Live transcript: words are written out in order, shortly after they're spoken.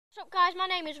What's up guys, my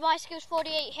name is YSkills48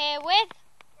 here with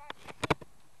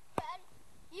Ben,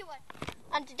 you win.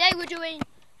 And today we're doing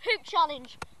hoop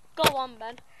challenge. Go on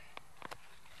Ben.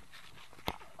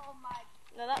 Oh my.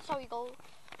 No, that's how you go.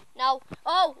 Now,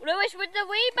 oh, Lewis with the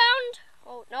rebound.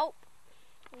 Oh, no.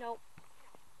 No.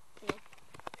 No.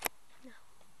 No.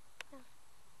 No.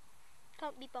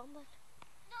 Can't be bombed. No,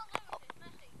 Lewis, it's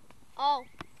Messi. Oh.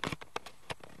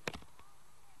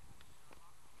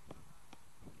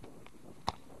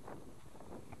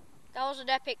 That was an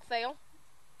epic fail.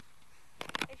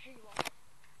 It's who you want.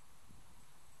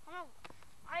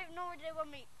 I have no idea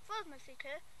when we first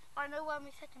Mesita. I know when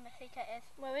we second Mesita is.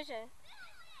 Where is it?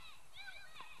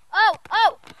 Oh,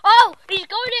 oh, oh! He's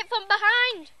going it from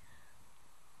behind.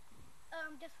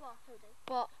 Guess what, Cody?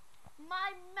 What?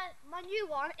 My new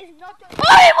one is not doing.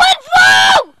 Oh, it went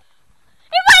through!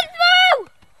 It went through!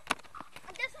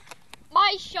 And guess what?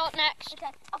 My shot next.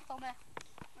 Okay, I'll film it.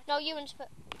 No,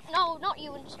 no, not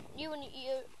you and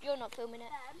you're not filming it.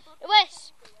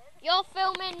 Lewis, you're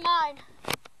filming mine.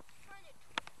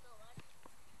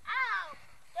 Ow!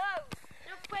 No!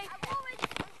 Don't break it.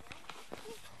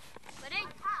 Ready?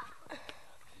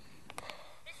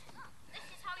 This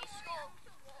is how you score.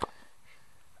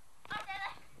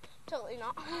 Totally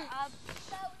not.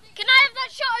 Can I have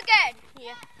that shot again?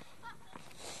 Yeah.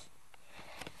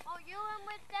 Oh, you in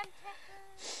with them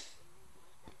checkers.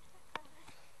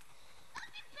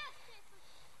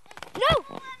 No!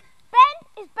 Ben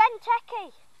is Ben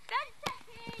Techie. Ben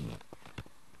Techie!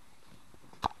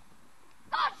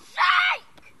 God's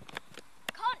sake!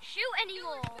 Can't shoot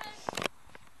anymore.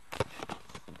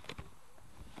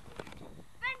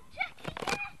 Ben Techie, yes! Ben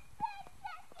Techie!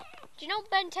 Do you know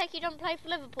Ben Techie don't play for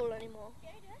Liverpool anymore? Yeah,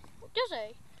 he does. Does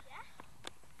he? Yeah.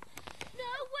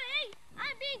 No way!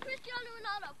 I'm being Cristiano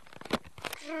Ronaldo.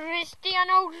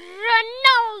 Cristiano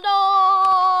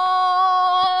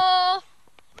Ronaldo!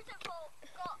 What's it called?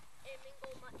 Got him in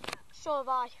goal match now. So have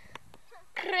I. I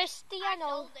Cristiano.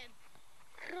 sold him.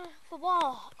 For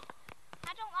what?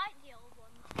 I don't like the old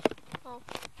ones. Oh.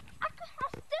 I've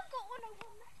still got one I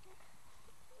won left.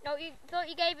 No, you thought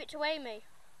you gave it to Amy.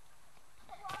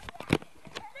 No!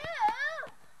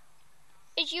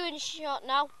 It's you in shot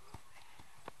now.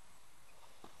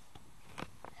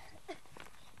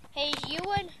 Here's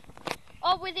Ewan.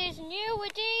 Oh, with his new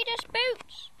Adidas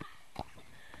boots.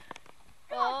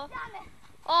 Oh, Damn it!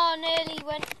 oh, nearly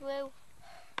went through.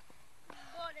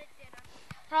 What it didn't.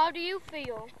 How do you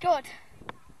feel? Good.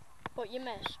 But you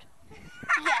missed.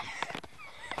 Yes.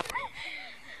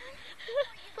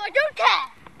 I don't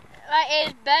care. That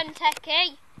is Ben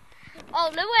Techie. Oh,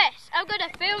 Lewis, I'm going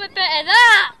to film a bit of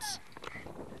that.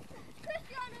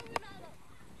 Cristiano Ronaldo.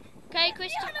 Okay, Cristiano.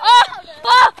 Cristiano Oh, Ronaldo.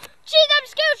 oh, see them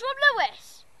skills from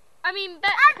Lewis. I mean,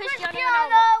 Cristiano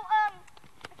Ronaldo.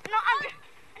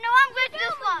 I'm with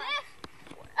this one.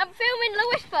 I'm filming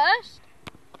Lewis first.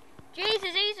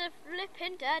 Jesus, he's a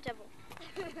flipping daredevil.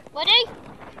 Ready?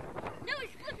 No,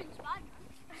 he's flipping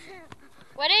Spider-Man.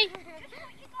 Ready? Just what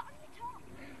you got on your top.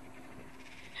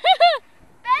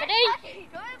 Ready?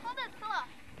 Go in for this colour.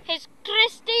 Here's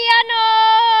Cristiano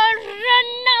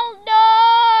Ronaldo.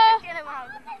 Cristiano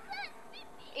Ronaldo.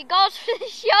 He goes for the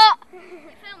shot. You're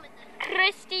filming this.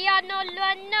 Cristiano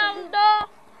Ronaldo.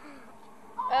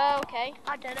 Okay.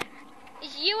 I did it.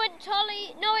 It's you and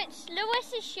Tolly. No, it's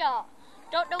Lewis's shot.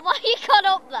 Don't know why you got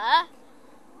up there.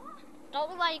 Don't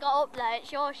know why you got up there.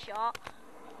 It's your shot.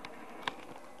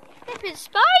 Flipping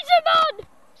Spider-Man.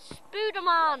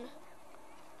 Spooderman.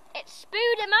 It's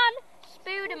Spooderman.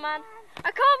 Spooderman.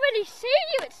 I can't really see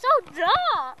you. It's so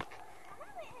dark.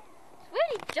 It's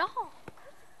really dark.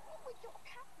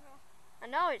 I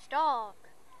know it's dark.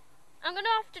 I'm gonna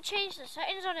have to change the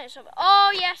settings on it.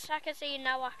 Oh yes, I can see you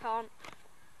now. I can't.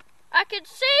 I can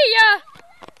see you.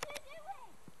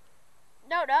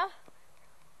 No. Ben,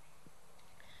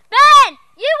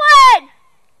 you win.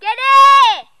 Get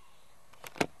it.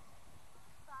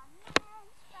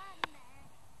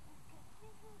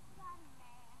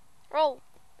 Oh,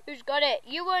 who's got it?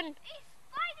 You won. It's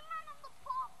Spider-Man on the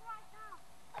park right now.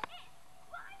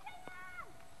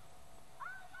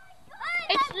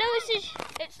 It's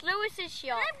Spider-Man! It's Lewis's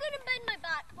shot. I'm gonna bend my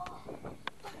back.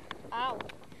 Ow.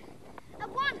 I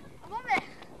won it.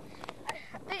 I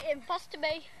beat him. Pass to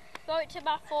me. Throw it to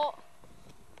my foot.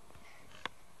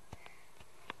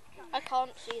 I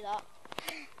can't see that.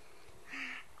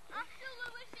 After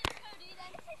Lewis and Cody,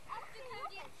 then after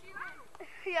Cody it's you.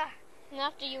 Yeah. And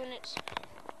after you and it's...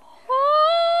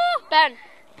 Oh, Ben.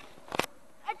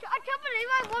 I can't believe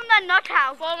I won that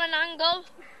knockout. From an angle.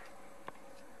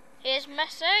 Here's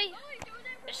Messi.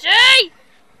 Messi!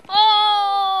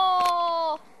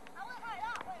 Oh!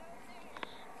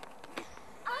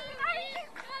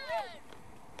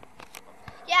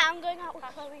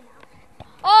 Chloe now.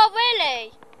 Oh,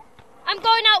 really? I'm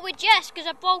going out with Jess because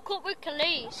I broke up with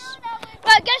Khalees.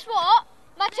 But guess what?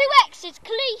 My two exes,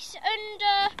 Khalees and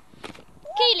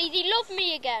Keely, they love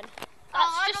me again.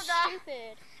 That's just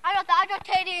stupid. I got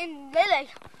Katie and Lily.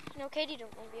 No, Katie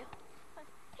don't love you.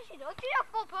 Yes, she does. She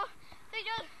don't love her. They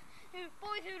just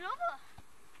boys who love her.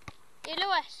 Hey,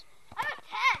 Lewis. I got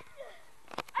 10.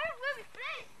 I got Ruby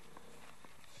Flynn.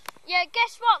 Yeah,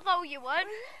 guess what though, you won?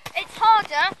 It's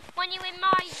harder when you're in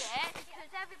my year because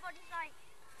everybody's like...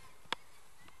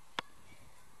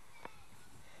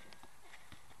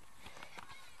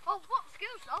 Oh, what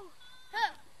skills though?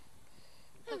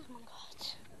 Pokemon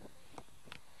cards.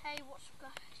 Hey, what's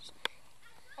up, guys?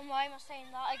 And why am I saying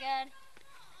that again?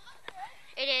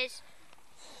 It is.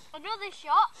 Another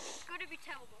shot. It's going to be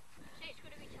terrible. See, it's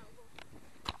going to be terrible.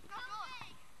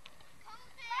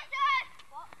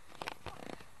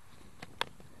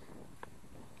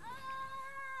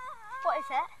 What is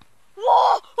it?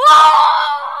 Whoa!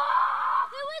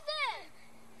 Who is it?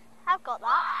 I've got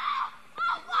that.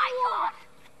 Oh my god!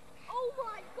 Oh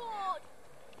my god!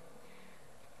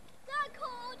 That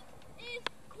card is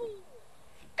cool.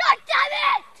 God damn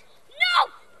it!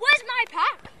 No! Where's my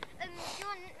pack? Do you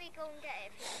want me to go and get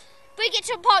it? Bring it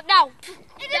to the park now.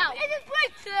 It is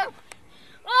breakthrough.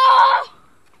 Oh!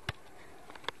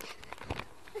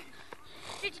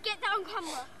 Did you get that on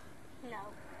camera? No.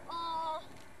 Oh,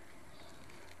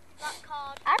 that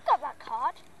card. I've got that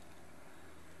card.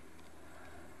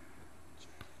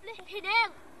 Flipping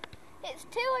hell. It's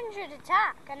 200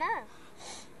 attack, I know.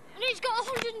 And it's got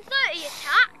 130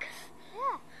 attack.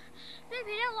 Yeah.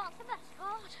 Flipping hell, that's the best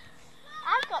card.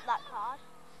 I've got that card.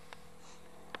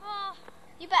 Oh,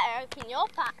 You better open your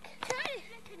pack.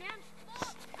 flipping hell.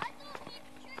 Oh, I thought you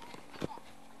could shoot me.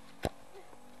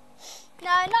 No,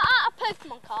 not out of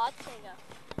Pokemon cards. There you go.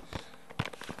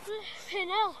 Flipping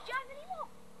hell. Do you have any more?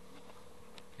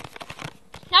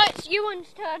 Now it's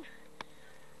Ewan's turn.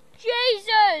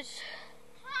 Jesus!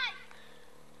 Hi.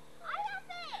 I have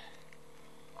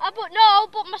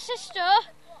it. But my sister.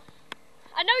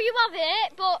 I know you have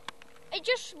it, but it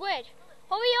just weird.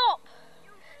 Hurry up.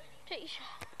 Take your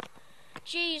shot.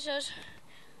 Jesus.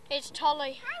 It's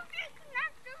Tolly. How do you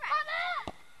connect to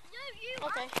it? No, you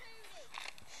Okay. have to.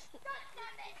 God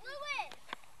damn it. Louis.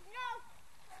 No.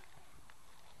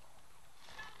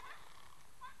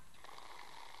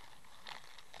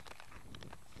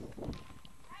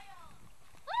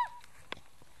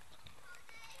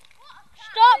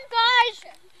 Stop, guys!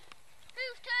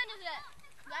 Whose turn is it?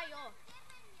 Yeah, yours.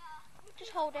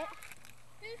 Just hold it.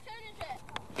 Whose turn is it?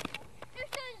 Whose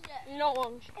turn is it? No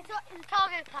one's. It's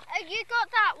target pack. You got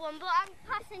that one, but I'm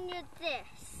passing you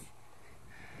this.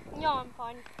 No, I'm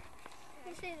fine.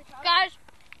 You see the target? Guys,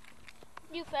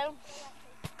 you film.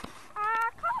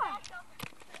 Come on.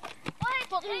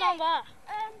 Put them down there.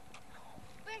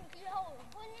 Bring your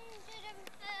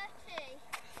 130.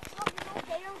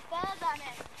 They don't bear than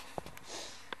it.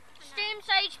 Steam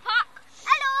Sage pack.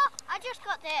 Hello, I just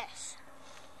got this.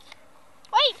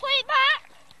 Wait, put it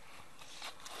back.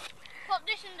 Put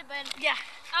this in the bin. Yeah.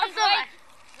 I'm sorry.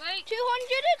 Wait.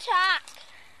 200 attack.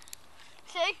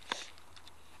 See?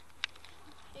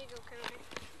 Here you go, Cody.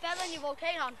 Better than your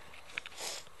volcano.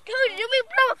 Cody, did we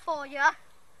blow it for you?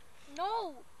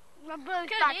 No. My blow's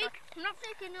Cody, back. I'm not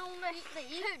taking all this. Cody,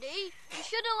 you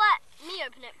should have let me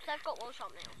open it because I've got one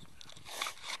shot nails.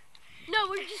 No,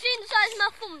 have you seen the size of my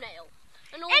thumbnail?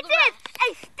 And all It the is rest? a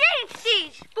Steam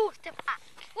Siege booster pack.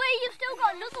 Wait, you've still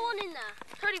got another one in there.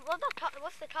 Cody,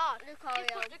 what's the card? You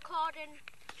put the card in.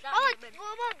 That Oh, bin.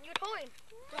 what you're toying?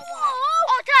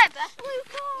 Oh, Type.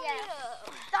 Yeah.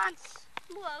 Dance.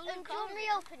 Well, Do you want me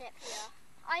open it for you?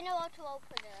 I know how to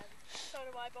open it. So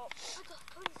do I, but I got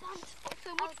Cody's hands.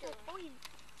 So I'll much do for it. coin.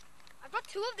 I've got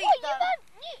 2 of these. What, though.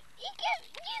 you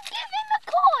give him a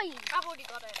coin. I've already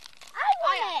got it. I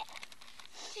want it.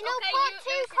 You know, Okay, put you- 2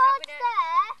 Lucy's cards having it.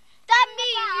 there. That from the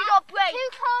means back, you got break. 2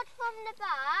 cards from the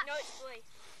back. No, it's 3.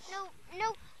 No,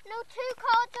 2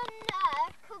 cards on there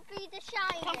could be the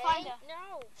shiny. Can't find her.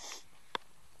 No.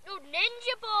 No,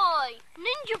 Ninja Boy.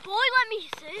 Ninja Boy, let me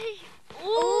see.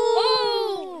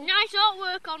 Ooh. Nice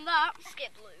artwork on that.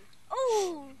 Skip blue.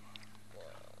 Ooh.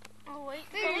 Oh, wait.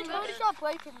 Dude, it's got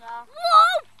breaking there.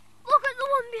 Whoa! Look at the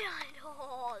one behind.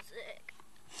 Oh, sick.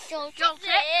 Joltik.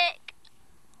 Sick.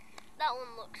 That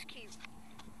one looks cute.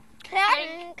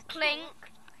 Clink.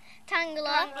 Clink. Tangler.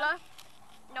 Wrangler.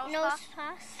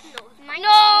 Nosepass.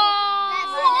 No!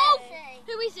 Let's see.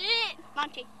 Who is it?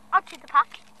 Monty. I'll take the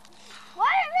pack. What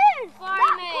it is?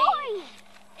 Primate.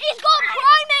 He's got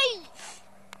Primate!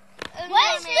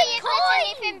 Where's the coin?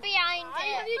 anything behind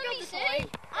Have it? you got the coin?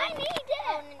 I need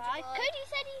it. Cody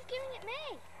said he's giving it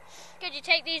me. Could you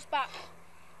take these back?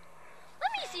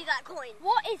 Let me see that coin.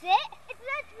 What is it? It's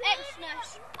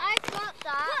Xmas. I got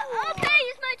that. Okay,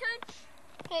 it's my turn.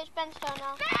 Okay, it's Ben's turn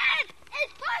now. Ben!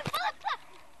 It's my flipper!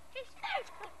 It's no.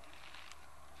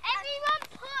 Everyone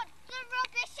put the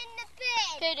rubbish in the bin.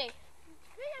 Cody.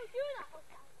 We don't do that.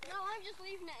 No, I'm just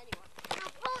leaving it anyway. Now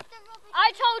put the rubbish.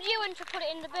 I told you when to put it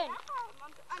in the bin.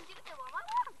 I'm doing it what I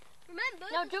want. Remember?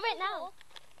 No, do it now.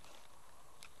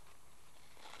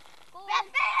 Ben!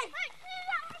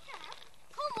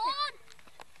 Come on!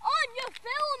 On, you're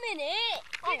filming it!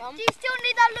 Hang on. Do you still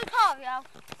need that Lucario?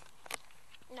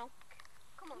 No.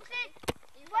 Come on,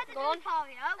 Where's the Go on.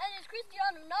 Lucario? And it's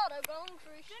Cristiano Ronaldo going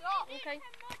for a shot. Okay.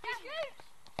 He shoots.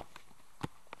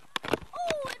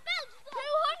 Oh, it bounced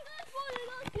off.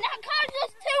 That card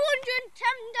does 210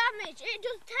 damage. It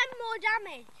does 10 more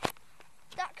damage.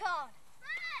 That card.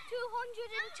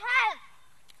 210.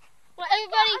 Well,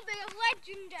 everybody, That'd be a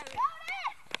legendary.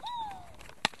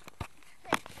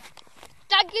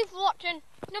 thank you for watching.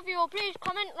 Love you all. Please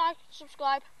comment, like,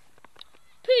 subscribe.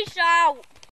 Peace out.